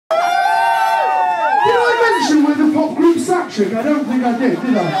Sacktrick? I don't think I did I?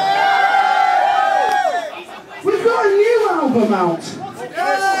 We've got a new album out.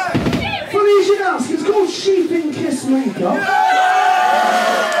 Funny you should ask, it's called Sheep in Kiss Makeup.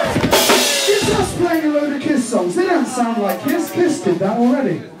 It's us playing a load of Kiss songs. They don't sound like Kiss. Kiss did that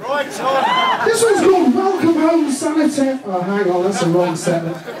already. This one's called Welcome Home Sanitary. Oh, hang on, that's the wrong set.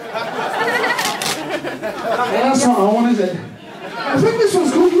 Yeah, that's not our one, is it? I think this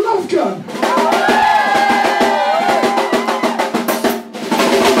one's called Love Gun.